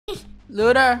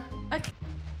Lunar. Okay.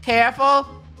 Careful.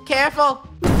 Careful.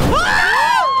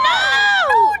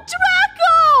 Oh,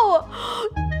 Draco!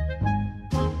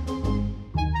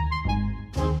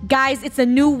 Guys, it's a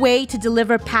new way to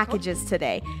deliver packages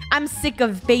today. I'm sick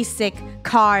of basic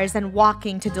cars and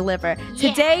walking to deliver.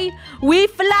 Today, we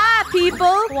fly, people.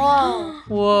 Whoa.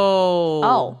 Whoa.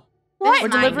 Oh. What? We're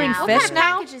delivering What fish kind of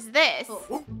now? package is this?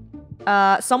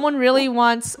 Someone really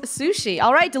wants sushi.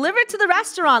 All right, deliver it to the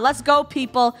restaurant. Let's go,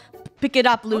 people. Pick it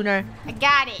up, Lunar. I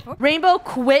got it. Rainbow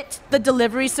quit the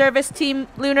delivery service team,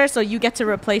 Lunar, so you get to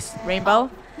replace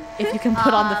Rainbow. If you can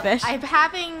put on the fish. I'm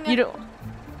having You don't.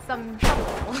 some trouble.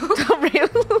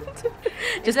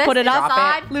 Just put it up,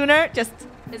 on? Lunar. Just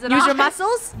Is it use your on?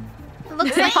 muscles.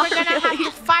 Looks like we're gonna have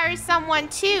to fire someone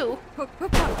too.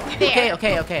 There.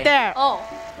 Okay. There. Oh.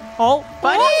 Oh,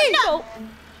 Buddy! no.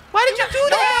 Why did you do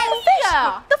that?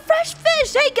 Yeah. The fresh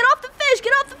fish. Hey, get off the fish.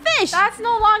 Get off the fish. That's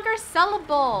no longer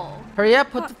sellable. Hurry up,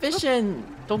 put the fish in.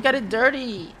 Don't get it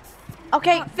dirty.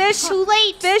 Okay, fish. Too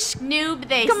late. Fish. Noob,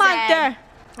 they Come said. on, there.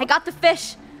 I got the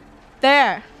fish.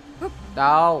 There.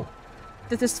 No.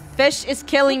 This fish is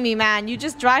killing me, man. You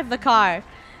just drive the car.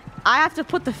 I have to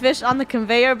put the fish on the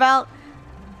conveyor belt.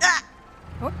 Ah.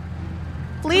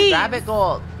 Please. Grab it,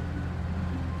 Gold.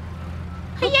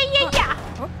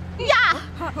 Yeah.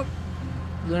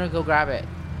 Lunar, go grab it.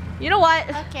 You know what?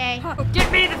 Okay.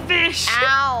 Give me the fish.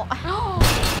 Ow.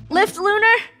 Lift,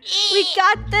 Lunar. We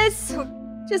got this.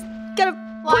 Just gotta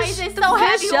Why push is it the so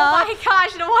fish heavy? Oh up. my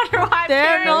gosh, no wonder why I'm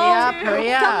There, carrying no. it.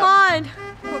 Hurry up. Come on.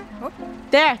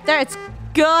 There, it's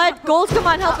good. Gold, come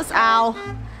on, help us. Ow.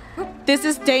 This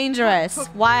is dangerous.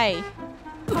 Why?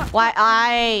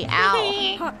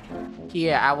 Ow.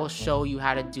 Here, I will show you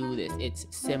how to do this. It's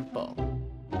simple.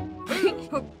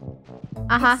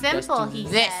 Uh-huh. Simple, Just do he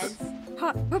this. says.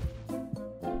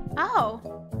 Oh.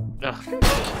 Ugh.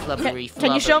 Flubbery,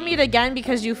 Can you show flubbery. me it again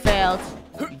because you failed?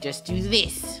 You just do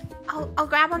this. I'll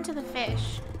grab onto the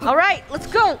fish. All right, let's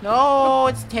go. No,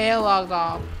 its tail logged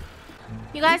off.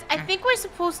 You guys, I think we're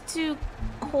supposed to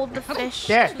hold the fish.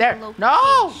 There. to the location.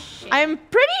 No! I'm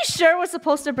pretty sure we're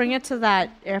supposed to bring it to that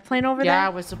airplane over Yeah,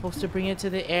 there. we're supposed to bring it to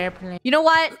the airplane. You know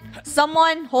what?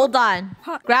 Someone, hold on.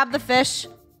 Grab the fish.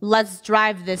 Let's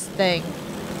drive this thing.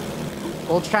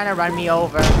 Gold's trying to run me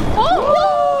over.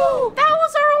 Oh! That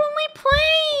was our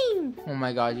only plane! Oh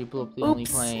my god, you blew up the only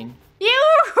Oops. plane. You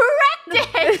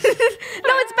wrecked it!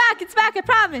 No, it's back, I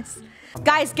promise.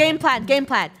 Guys, game plan.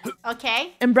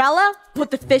 Okay. Umbrella,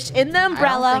 put the fish in the I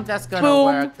umbrella. don't think that's gonna Boom.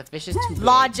 work. The fish is too big.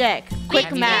 Logic. Quick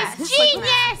Heavy math. math.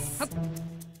 Genius!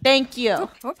 Thank you.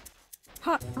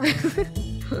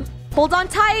 Hold on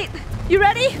tight. You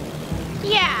ready?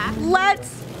 Yeah.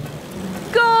 Let's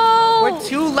go. We're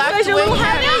two left Guys, you're a little wing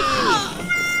heavy. Ow.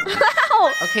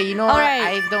 Okay, you know All what?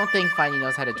 right. I don't think Funneh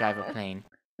knows how to drive a plane.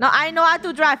 No, I know how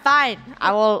to drive. Fine.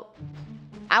 I will.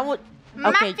 My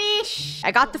Okay. fish.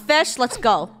 I got the fish. Let's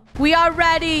go. We are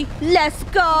ready. Let's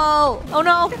go. Oh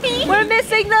no, we're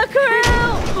missing the crew.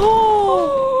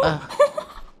 Ugh,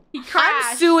 He I'm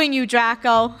crashed. suing you,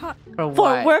 Draco, for for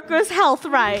what? workers' health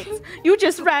rights. You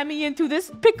just ran me into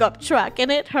this pickup truck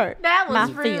and it hurt That was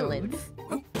my rude. feelings.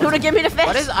 Luna, give me the fish.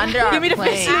 What is under our Give me the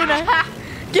fish, plane? Luna.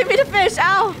 Give me the fish.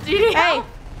 Ow. Do you need Hey, help?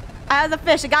 I have the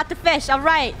fish. I got the fish. All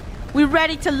right. We're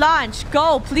ready to launch.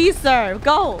 Go, please, sir.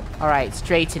 Go. All right,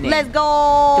 straightening. Let's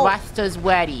go. Thruster's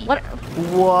ready. What?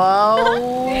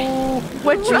 Whoa!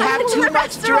 We're We have too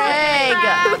much drag.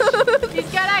 He's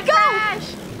gonna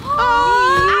crash.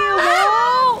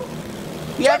 Oh,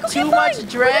 We have Draco, too keep much going.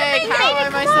 drag. We're How gonna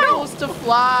am I make it. Come on. supposed to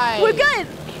fly? we're good.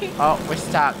 Oh, we're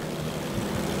stuck.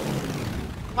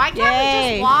 Why can't we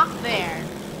Yay. just walk there?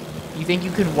 You think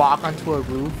you can walk onto a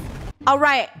roof? All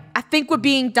right. I think we're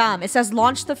being dumb. It says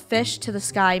launch the fish to the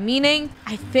sky, meaning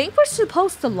I think we're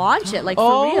supposed to launch it, like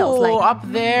for real. Like, up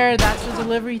there, that's the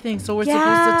delivery thing. So we're Yeah.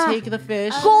 supposed to take the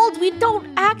fish. Gold, we don't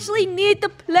actually need the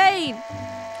plane.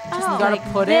 Just gotta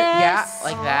like put it, yeah, this.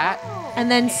 like that.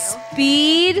 And then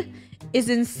speed is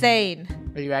insane.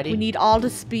 Are you ready? We need all the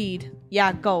speed.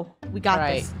 Yeah, go. We got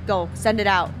Right. this. Go. Send it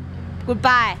out.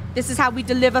 Goodbye. This is how we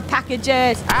deliver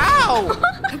packages. Ow!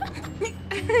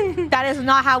 That is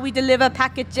not how we deliver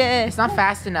packages. It's not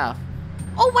fast enough.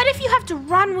 Oh, what if you have to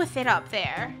run with it up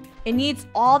there? It needs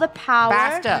all the power.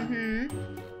 Faster.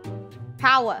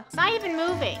 Power. It's not even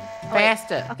moving.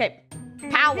 Faster. Okay.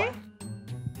 Power.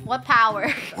 What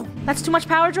power? That's too much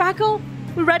power, Draco.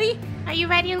 We ready? Are you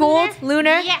ready, Gold, Lunar?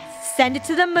 Lunar. Yes. Send it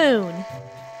to the moon.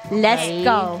 Let's Okay.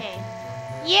 go. Okay.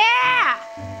 Yeah!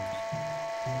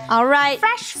 All right.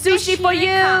 Fresh Sushi fish, for here it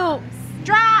you. comes.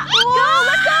 Drop! Go,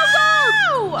 let's go, go.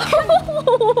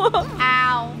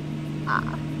 Ow.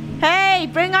 Hey,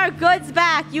 bring our goods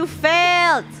back. You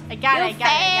failed. I got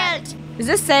it. Is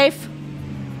this safe?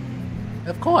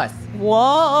 Of course.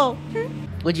 Whoa.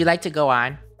 Would you like to go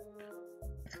on?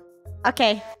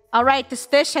 Okay. All right, this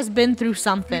fish has been through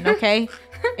something, okay?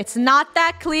 It's not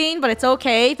that clean, but it's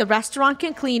okay. The restaurant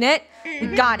can clean it. We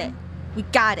got it. We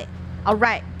got it. All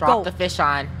right, Drop go. the fish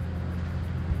on.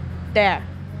 There.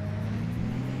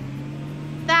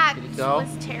 That Did it go?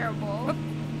 was terrible.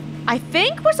 I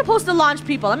think we're supposed to launch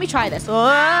people. Let me try this.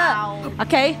 Wow.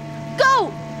 Okay,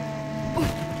 go.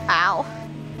 Ow.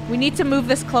 We need to move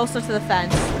this closer to the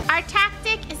fence. Our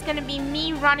tactic is gonna be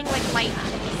me running like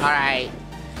lightning. All right.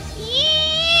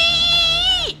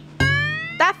 Yee!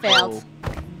 That failed.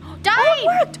 Dive! Oh, it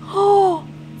worked.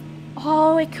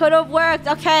 Oh, it could have worked.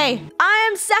 Okay. I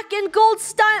am second gold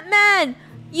stuntman.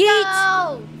 Yeet.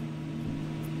 No!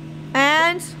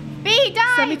 And B,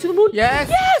 dive! send me to the moon. Yes.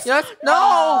 Yes. Yes. No.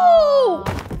 Oh.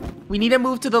 We need to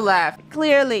move to the left.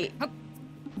 Clearly.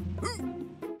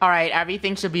 All right.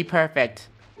 Everything should be perfect.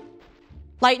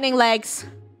 Lightning legs.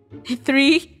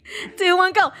 3, 2,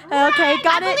 1, go. Okay,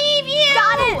 got I it. believe you!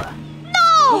 Got it.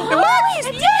 No.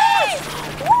 What? Yes.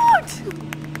 What?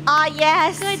 Ah,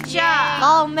 yes. Good job.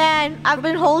 Oh, man. I've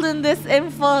been holding this in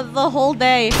for the whole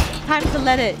day. Time to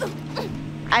let it.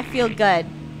 I feel good.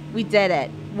 We did it.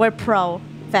 We're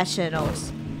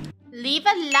professionals. Leave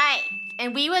a like,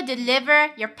 and we will deliver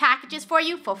your packages for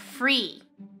you for free.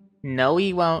 No,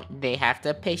 we won't. They have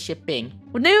to pay shipping.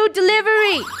 New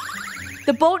delivery.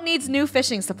 The boat needs new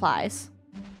fishing supplies.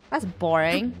 That's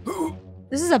boring.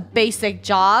 This is a basic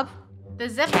job. The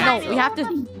zip No, line we is have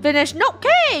to finish. No,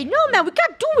 okay. No, man, we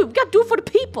gotta do it. We gotta do it for the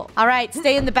people. All right,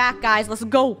 stay in the back, guys. Let's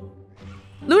go.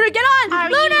 Lunar, get on. Are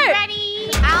Lunar. you ready?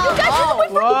 Ow. You guys have to wait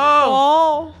for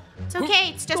Whoa. It's okay.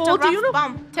 It's just Gold, a do you know- rough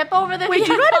bump. Tip over the Wait,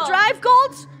 do you know how to drive,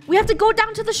 Gold? We have to go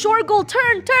down to the shore, Gold.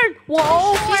 Turn.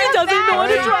 Whoa, she doesn't know how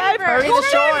to Hurry, drive. hurry to Gold,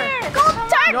 shore. turn. Gold, You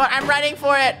turn. know what? I'm running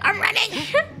for it. I'm running.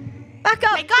 Back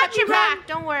up. I got your back.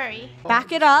 Don't worry.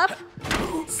 Back it up.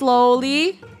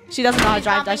 Slowly. She doesn't know how to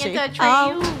drive, does Bumping she? into a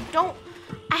tree. You don't.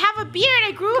 I have a beard.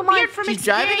 I grew a beard from She's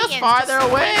experience. driving us farther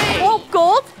Just away. Oh,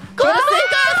 Gold. Gold, Go,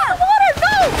 sink us. Water, go.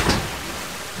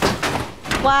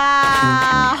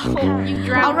 Wow. You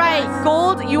drowned All right, us.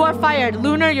 Gold, you are fired.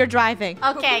 Lunar, you're driving.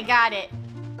 Okay, got it.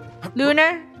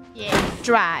 Lunar, Yes.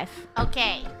 drive.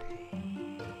 Okay.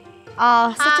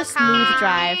 Oh, such a Okay. smooth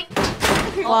drive.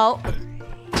 Well,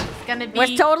 It's gonna be.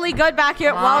 we're totally good back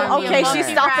here. Come Well, on, okay, Lunar. she's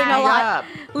stopping a Drive. lot. Up.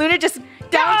 Lunar, just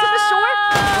down to the shore.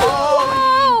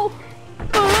 Oh.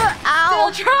 Whoa!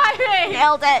 Ow! Still driving.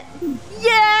 Nailed it.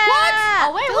 Yeah!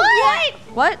 Oh wait, what?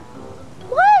 What?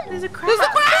 What? There's a crab. There's a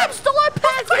crab! Stole our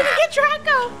pants! We're gonna get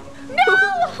Draco.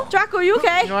 No! Draco, you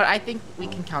okay? You know what? I think we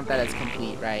can count that as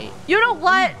complete, right? You know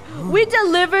what? We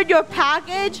delivered your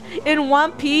package in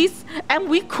one piece and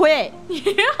we quit.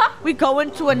 Yeah. We go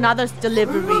into another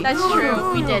delivery. That's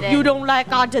true. We did it. You don't like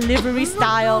our delivery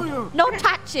style. No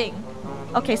touching.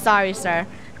 Okay, sorry, sir.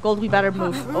 Gold, we better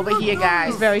move. Over here,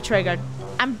 guys. He's very triggered.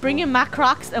 I'm bringing my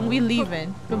Crocs and we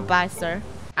leaving. Goodbye, sir.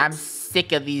 I'm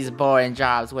sick of these boring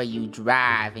jobs where you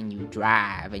drive and you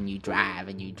drive and you drive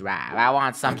and you drive. I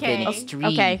want something Okay. extreme.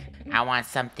 Okay. I want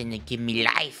something to give me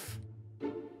life.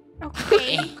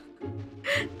 Okay.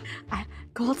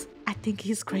 Gold, I think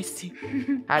he's crazy.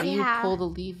 How do you Yeah. pull the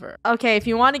lever? Okay, if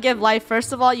you want to give life,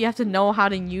 first of all, you have to know how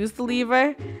to use the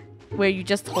lever, where you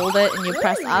just hold it and you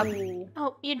press up.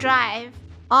 Oh, you drive.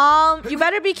 You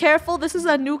better be careful. This is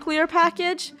a nuclear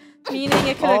package, meaning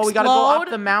it could Oh, explode. we gotta go up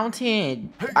the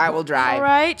mountain. I will drive. All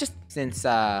right, just Since put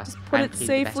I'm it clearly the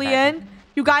safely best in.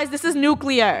 You guys, this is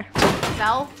nuclear.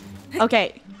 So,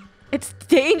 Okay, it's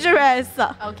dangerous.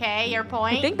 okay, your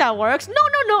point. I think that works. No.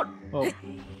 Oh.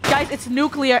 Guys, it's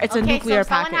nuclear. It's a Okay, nuclear so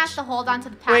someone package. has to hold on to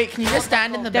the package. Wait, can you just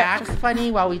stand in the There. back, Funny,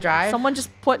 while we drive? Someone just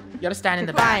put. You gotta stand in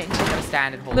the back. Fine. You gotta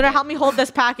stand and hold Lunar, it. help me hold this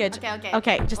package. Okay.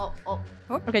 Okay, just Oh.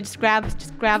 okay, just grab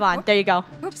on. There you go.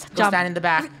 Just Go jump. stand in the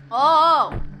back.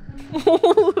 Oh.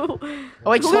 Oh,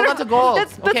 wait, just hold on to gold.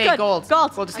 That's Okay, good. gold.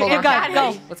 Gold. Gold, just Okay, hold on. good.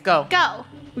 Go. Let's go. Go.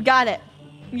 We got it.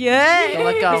 Yeah. Don't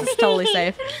let go. This is totally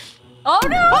safe. Oh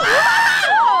no!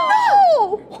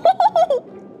 No!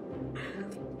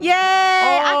 Yay!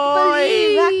 I can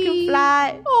believe I can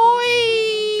fly.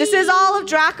 Oi. This is all of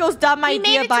Draco's dumb We made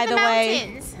idea, it by to the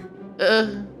way.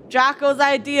 mountains. Draco's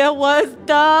idea was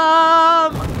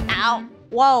dumb. Ow.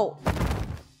 Whoa.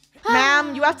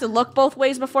 Ma'am, you have to look both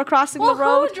ways before crossing Well, the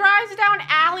road. who drives down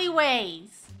alleyways?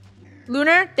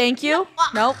 Lunar, thank you.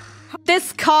 Nope.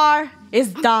 This car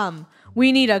is dumb.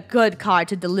 We need a good car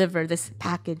to deliver this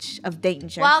package of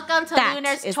danger. Welcome to That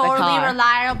Lunar's is the Totally car.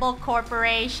 Reliable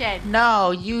Corporation.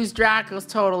 No, use Draco's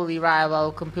totally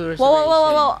reliable computer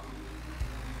Whoa.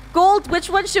 Gold, which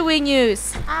one should we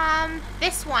use?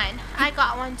 This one. I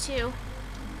got one too.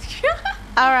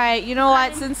 All right, you know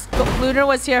what? Since Lunar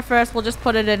was here first, we'll just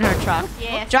put it in her truck.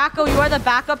 Yes. Draco, you are the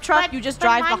backup truck. You just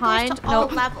drive mine behind. goes to all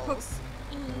levels.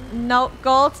 No,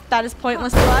 Gold, that is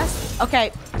pointless to us.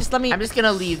 Okay, just let me. I'm just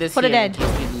gonna leave this Put here it in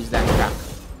case we lose that truck.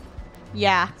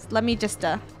 Yeah, let me just.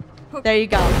 There you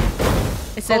go.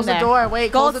 It's Close in there. the door. Wait,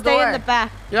 Gold, close the door. stay in the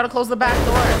back. You gotta close the back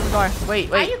door. Wait,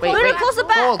 wait. Lunar, close the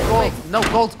back. Gold. No,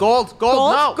 gold,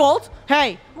 no. Gold.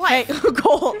 Hey, What? hey, Gold.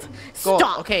 Gold.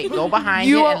 Stop. Okay, go behind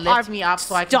You it and lift are- me up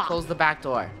so I can stop. close the back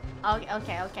door.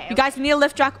 Okay. You guys need a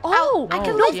lift, Draco. Oh, I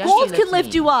can No, lift she Gold actually can lifts lift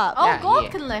me. you up. Oh, Yeah, Gold yeah.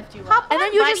 can lift you up. And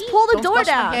then you just pull the Don't door squash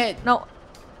my down. head. No.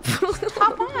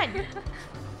 Hop on.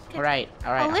 All right.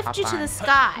 I'll lift hop you to on. the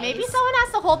sky. Maybe someone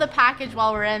has to hold the package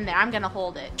while we're in there. I'm gonna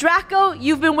hold it. Draco,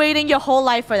 you've been waiting your whole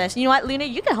life for this. You know what, Luna?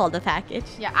 You can hold the package.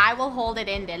 Yeah, I will hold it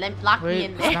in there. Lock me Wait,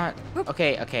 in it's there. not.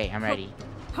 Okay, I'm ready.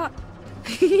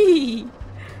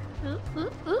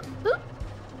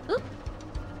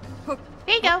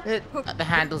 There you go. The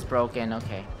handle's broken.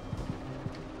 Okay.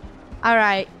 All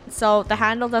right, so the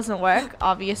handle doesn't work,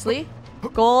 obviously.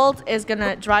 Gold is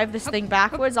gonna drive this thing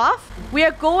backwards off. We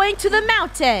are going to the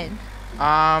mountain.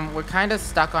 We're kind of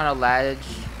stuck on a ledge.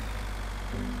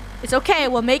 It's okay,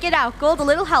 we'll make it out. Gold, a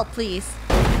little help, please.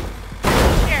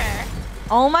 Sure.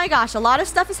 Oh my gosh, a lot of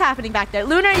stuff is happening back there.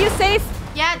 Luna, are you safe?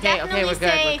 Yeah, Okay, definitely we're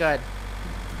safe. good.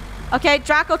 Okay,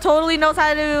 Draco totally knows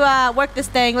how to work this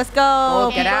thing. Let's go.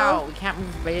 Oh, get people. out. We can't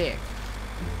move back.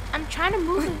 I'm trying to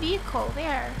move the vehicle.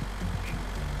 There.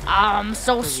 I'm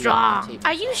so strong.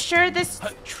 Are you sure this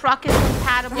truck is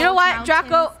compatible? You know with what, Draco?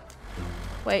 mountains?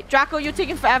 Wait, Draco, you're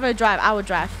taking forever to drive. I will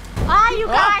drive. Ah, you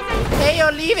guys. Oh, hey,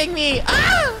 you're leaving me.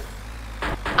 Ah!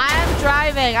 I am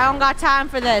driving. I don't got time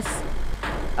for this.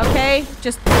 Okay,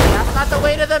 just. That's not the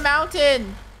way to the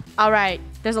mountain. All right.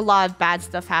 There's a lot of bad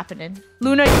stuff happening.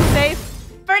 Luna, you safe?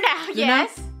 For now,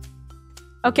 yes.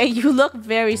 Okay, you look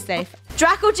very safe.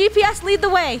 Draco, GPS, lead the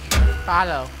way.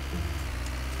 Follow.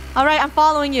 All right, I'm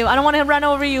following you. I don't want to run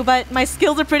over you, but my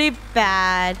skills are pretty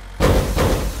bad.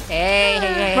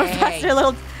 Hey. Professor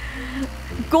Little.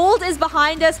 Gold is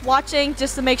behind us watching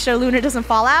just to make sure Luna doesn't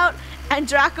fall out. And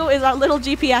Draco is our little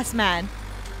GPS man.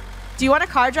 Do you want a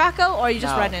car, Draco, or are you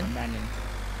just running? I'm running.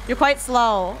 You're quite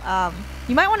slow.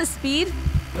 You might want to speed.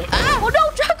 Ah! Oh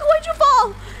no, Draco, why'd you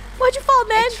fall? Why'd you fall,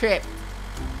 man? I tripped.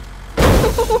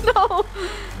 Oh no.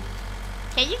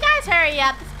 Okay, you guys hurry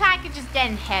up. This package is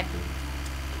getting heavy.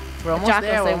 We're almost Draco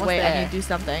there. We're said, almost wait, there. I need to do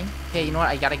something. Okay, you know what?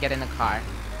 I gotta get in the car.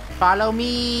 Follow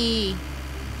me.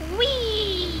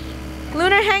 Whee!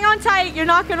 Lunar, hang on tight. You're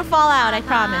not gonna fall out, I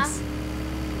promise.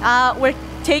 We're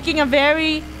taking a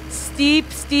very steep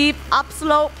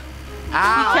upslope.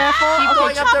 Ow. careful. Keep Okay,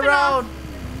 going up the chopping off. road.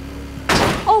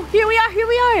 Oh, here we are.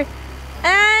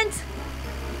 And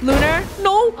Lunar,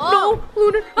 no,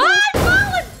 Lunar. Ah, I'm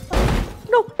falling.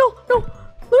 No.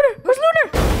 Lunar, where's Lunar?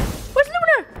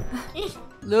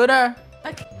 Lunar.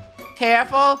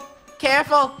 Careful.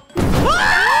 No,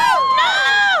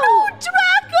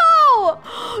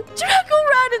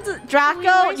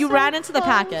 Draco, you ran into the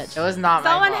package. It was not my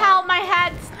Someone fault. help my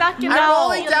head stuck in I'm the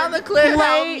rolling down the cliff. Help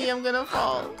Play- me. I'm gonna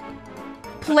fall.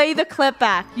 Play the clip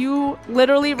back. You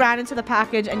literally ran into the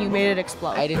package and you made it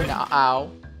explode. I didn't know.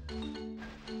 Ow.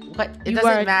 What? It You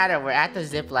doesn't were- matter. We're at the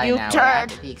zip line You now. We're at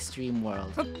turd. the extreme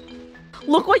world.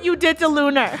 Look what you did to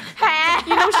Lunar.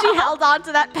 You know, she held on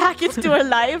to that package to her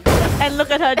life. And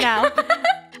look at her now.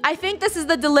 I think this is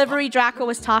the delivery Draco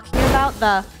was talking about,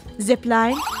 the zip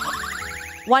line.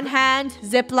 One hand,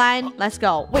 zip line. Let's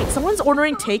go. Wait, someone's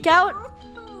ordering takeout?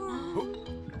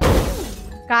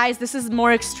 Guys, this is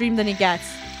more extreme than it gets.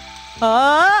 Who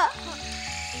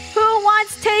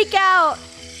wants takeout?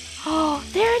 Oh,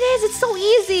 there it is. It's so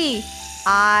easy.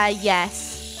 Ah,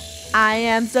 yes. I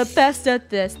am the best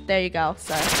at this. There you go,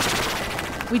 sir.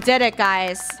 We did it,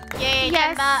 guys. Yay,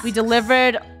 Yes. Gemma. We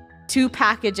delivered 2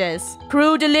 packages.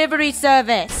 Krew delivery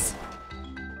service.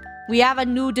 We have a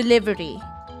new delivery.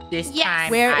 This Yes.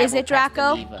 time, Where I is will it, press the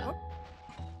Draco? lever.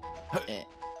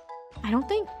 I don't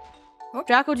think...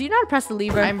 Draco, do you know how to press the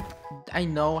lever? I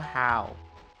know how.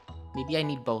 Maybe I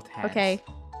need both hands. Okay.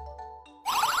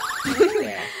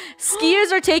 There.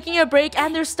 Skiers are taking a break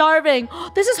and they're starving.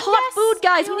 This is hot food,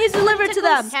 guys. We need to deliver it to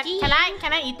them. Can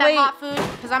I eat that Wait. hot food?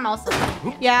 Because I'm also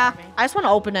hungry. Yeah, I just want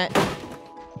to open it.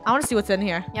 I want to see what's in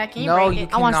here. Yeah, can you No, break you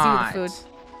it? I want to see cannot. the food.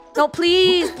 No,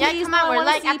 please. Yeah, please, come on, no, I we're wanna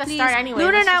like see, at the please. start anyway.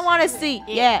 Luna Let's and I just want to see.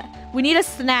 Yeah. We need a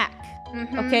snack.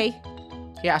 Mhm. Okay.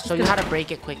 Yeah, I'll show you how to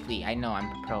break it quickly. I know, I'm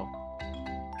a pro.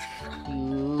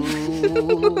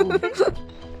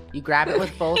 You grab it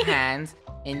with both hands,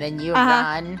 and then you Uh-huh.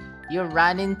 run. You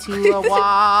run into a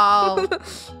wall.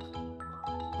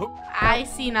 I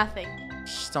see nothing.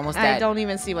 Shh, it's almost I dead. don't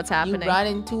even see what's You happening. run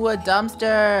into a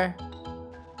dumpster.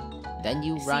 Then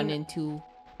you run into...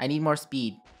 I need more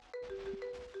speed.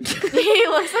 He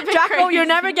looks a bit Draco, crazy. you're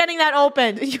never getting that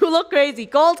open. You look crazy.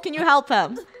 Gold, can you help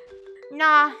him?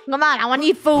 Nah, Come on, I want to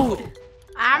eat food.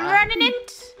 I'm running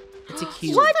into It's a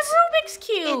cube. What? the Rubik's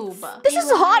Cube. This is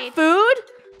hot food.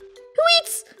 Who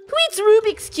eats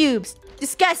Rubik's cubes?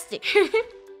 Disgusting.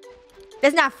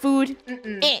 That's not food.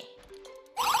 Eh.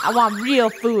 I want real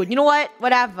food. You know what?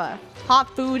 Whatever.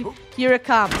 Hot food. Here it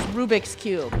comes. Rubik's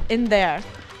cube in there.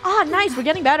 Ah, nice. We're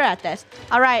getting better at this.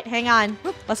 All right, hang on.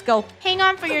 Let's go. Hang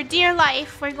on for your dear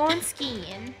life. We're going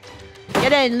skiing.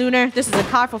 Get in, Lunar. This is a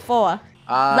car for 4.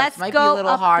 Let's This might go be a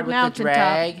little up hard the with the mountaintop.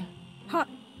 drag.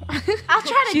 I'll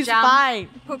try to She's jump. fine.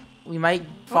 We might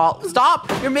fall. Stop!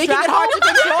 You're making it Draco? hard to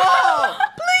control!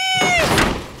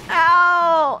 Please!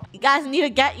 Ow! You guys need to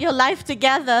get your life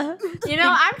together. You know,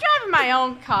 I'm driving my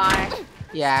own car.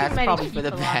 Yeah, Too it's many probably for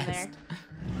the people on best.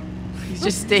 You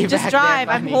just stay Just back drive.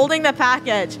 there. I'm holding the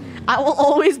package. I will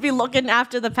always be looking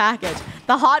after the package.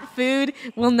 The hot food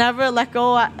will never let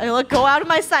go out of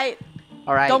my sight.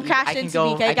 All right. Don't crash I can into go,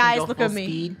 me, okay, I can guys? go Look full at me.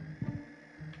 Speed.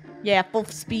 Yeah, full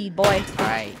speed, boy. All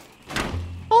right.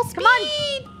 Full speed. Come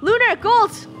on, Lunar,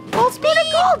 Gold. Full speed,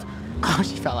 Gold. Oh,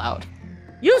 she fell out.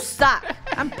 You suck.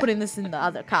 I'm putting this in the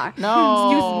other car.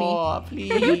 No. Excuse me.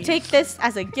 Please. Will you take this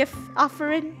as a gift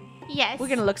offering? Yes. We're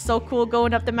gonna look so cool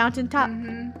going up the mountaintop.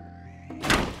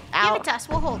 Give it to us.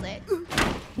 We'll hold it.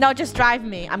 No, just drive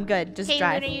me. I'm good. Just Hey,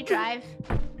 drive. Luna, you drive.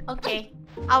 Okay.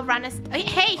 I'll run us.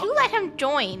 Hey, who let him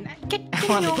join? Get I in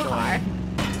want your to car.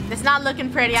 It's not looking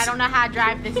pretty. I don't know how to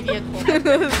drive this vehicle.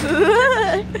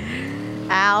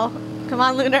 Ow. Come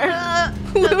on, Lunar.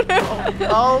 Lunar.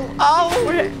 Oh.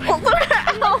 Lunar.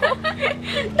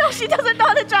 No, she doesn't know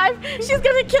how to drive. She's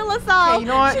gonna kill us all. Hey, you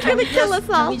know what? She's Can gonna we kill just-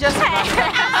 us all. Can we just...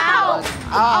 Ow.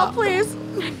 Oh, please.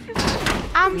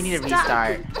 We need to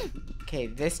restart. Okay,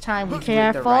 this time we do it the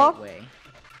Careful. right way.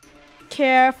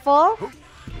 Careful.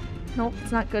 Nope,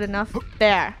 it's not good enough.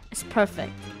 There. It's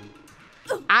perfect.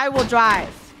 I will drive.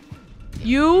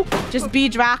 You just be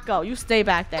Draco. You stay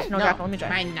back there. No, Draco, let me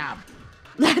drive. My knob.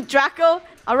 Draco,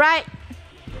 all right.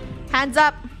 Hands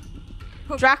up.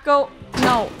 Draco,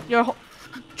 no.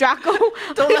 Draco,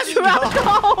 Don't let me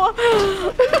Draco.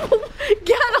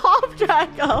 Get off,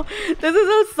 Draco. This is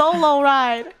a solo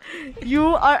ride. You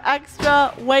are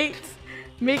extra weight,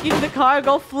 making the car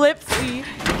go flipsy.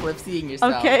 Flip-seeing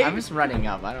yourself. Okay. I'm just running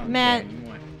up. I don't Man. care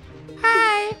anymore.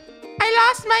 Hi. I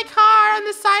lost my car on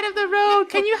the side of the road.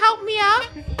 Can you help me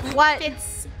out? What?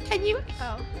 Can you?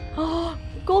 Oh,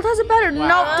 Gold has it better. Wow.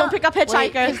 No, don't pick up Wait,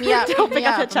 hitchhikers. pick me up. Don't pick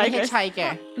up I'm a hitchhikers.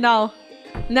 hitchhiker. No,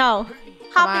 no,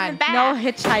 Come Hop in on. the back. no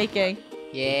hitchhiking.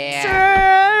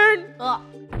 Yeah. Turn. Ugh.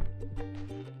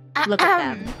 Look at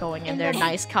them going in their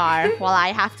nice car while I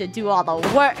have to do all the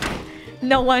work.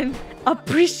 No one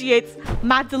appreciates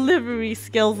my delivery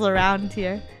skills around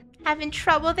here. Having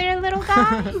trouble there, little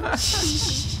guy?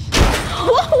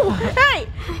 Whoa! Hey!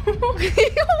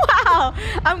 Wow!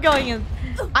 I'm going in.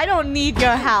 I don't need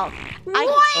your help.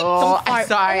 Oh, I'm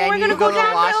sorry. I We're need to gonna go go to the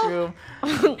downhill.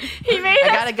 washroom. He made I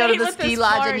us gotta go to pay the with ski his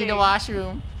lodge. I need a farting.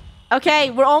 washroom. Okay,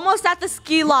 we're almost at the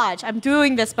ski lodge. I'm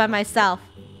doing this by myself.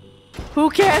 Who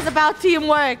cares about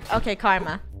teamwork? Okay,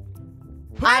 Karma.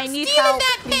 I need help.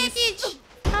 that please. package.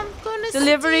 I'm gonna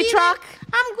Delivery steal truck.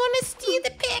 I'm gonna steal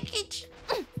the package.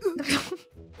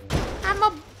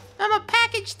 I'm a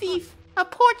package thief. A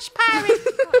porch pirate.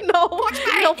 No,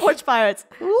 no porch pirates.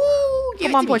 Ooh,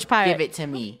 give Come it on, to porch me. pirate. Give it to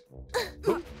me.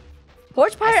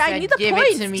 Porch pirate, I said need the give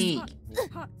points. it to me.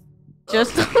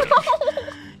 Just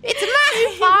It's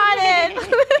mine.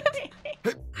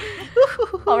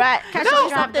 All right, can I show you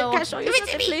Go. something? Go. Can I show you Give it to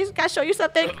something, me. please? Can I show you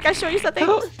something? Can I show you something?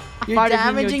 You're farted in your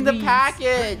damaging the dreams.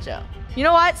 package. You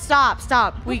know what?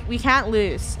 Stop. We can't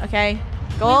lose, okay?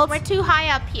 Gold? We're too high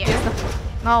up here.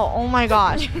 No, oh my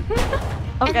gosh.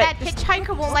 And Okay, that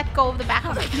hitchhiker won't let go of the back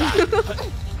of my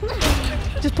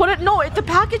truck. just put it. No, the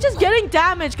package is getting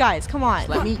damaged, guys. Come on.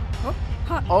 Let me.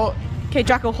 Oh, Okay,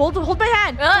 Draco, hold my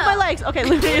hand. Hold my legs. Okay,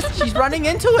 Lucas. she's running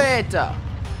into it.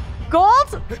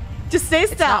 Gold? Just stay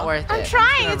still. It's not worth it. I'm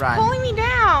trying. Just It's gonna run. pulling me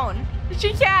down.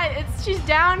 She can't. She's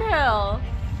downhill.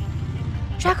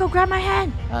 Draco, grab my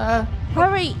hand.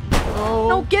 Hurry. Oh.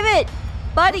 No, give it.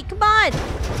 Buddy, come on.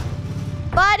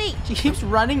 Buddy. She keeps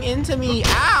running into me.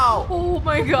 Ow! Oh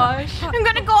my gosh. I'm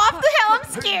gonna go off the hill. I'm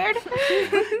scared.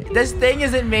 This thing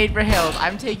isn't made for hills.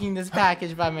 I'm taking this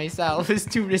package by myself. It's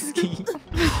too risky.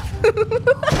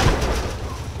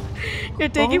 You're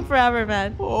taking forever,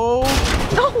 man. Oh.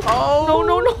 Oh.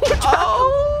 No.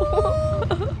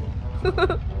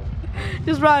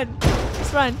 Just run.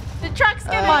 Just run. The truck's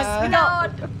gonna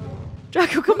explode.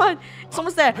 Draco, come on. It's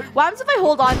almost there. What happens if I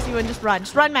hold on to you and just run?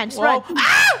 Just run, man. Just run.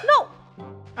 Ah! No.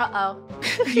 Uh-oh.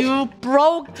 You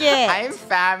broke it. I am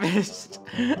famished.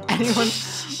 Anyone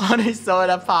want a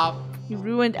soda pop? You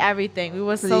ruined everything. We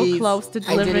were so Please. close to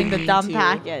I delivering didn't the mean dumb to.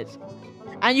 package.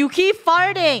 And you keep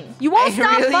farting. You won't I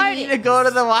stop really farting. need to go to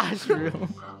the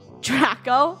washroom.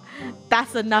 Draco,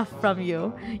 that's enough from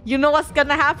you. You know what's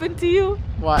gonna happen to you?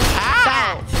 What?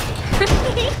 Ow!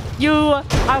 You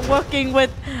are working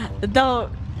with the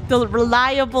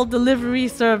reliable delivery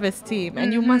service team,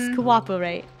 and you must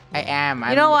cooperate. I am.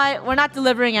 You know what? We're not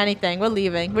delivering anything. We're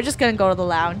leaving. We're just gonna go to the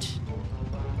lounge.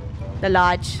 The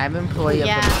lodge. I'm employee of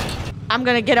the month. I'm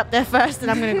gonna get up there first, and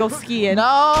I'm gonna go skiing.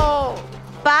 No!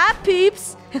 Bye,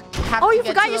 peeps. Have Oh, to you get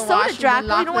forgot to your the soda, washroom Draco. and You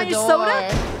lock don't want the your soda?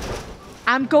 door.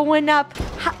 I'm going up.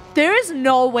 There is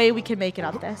no way we can make it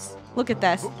up this. Look at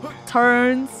this.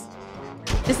 Turns.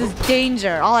 This is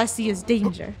danger. All I see is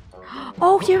danger.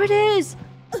 Oh, here it is.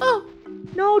 Oh,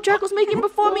 no, Draco's making it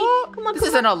before me. Come on, This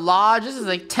isn't a lodge. This is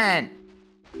like tent.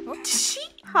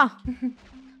 Huh.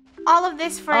 All of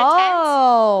this for a tent?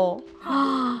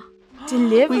 Oh.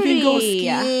 Delivery. We can go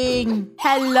skiing.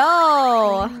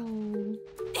 Hello.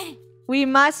 We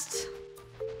must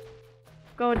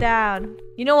go down.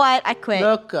 You know what? I quit.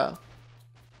 Look.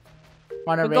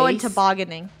 Wanna We're race? going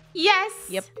tobogganing. Yes.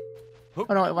 Yep. Oh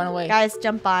no, it went away. Guys,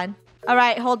 jump on. All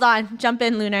right, hold on. Jump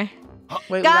in, Lunar. Wait,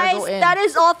 we Guys, gotta go in. that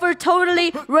is all for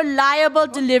totally reliable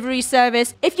delivery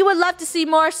service. If you would love to see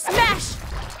more, smash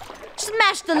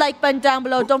the like button down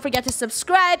below. Don't forget to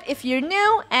subscribe if you're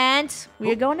new. And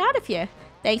we're going out of here.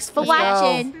 Thanks for Let's go.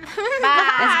 watching.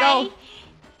 Bye. Let's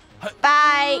go.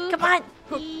 Bye. Come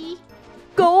on.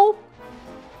 Go.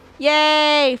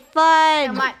 Yay. Fun.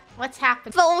 Come on. What's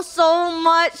happened? So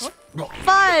much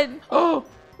fun. Oh.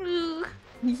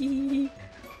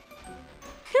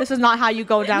 This is not how you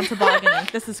go down tobogganing.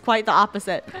 This is quite the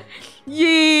opposite.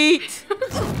 Yeet.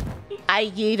 I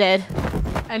yeeted.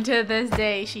 And to this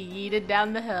day, she yeeted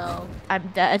down the hill. I'm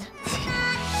dead.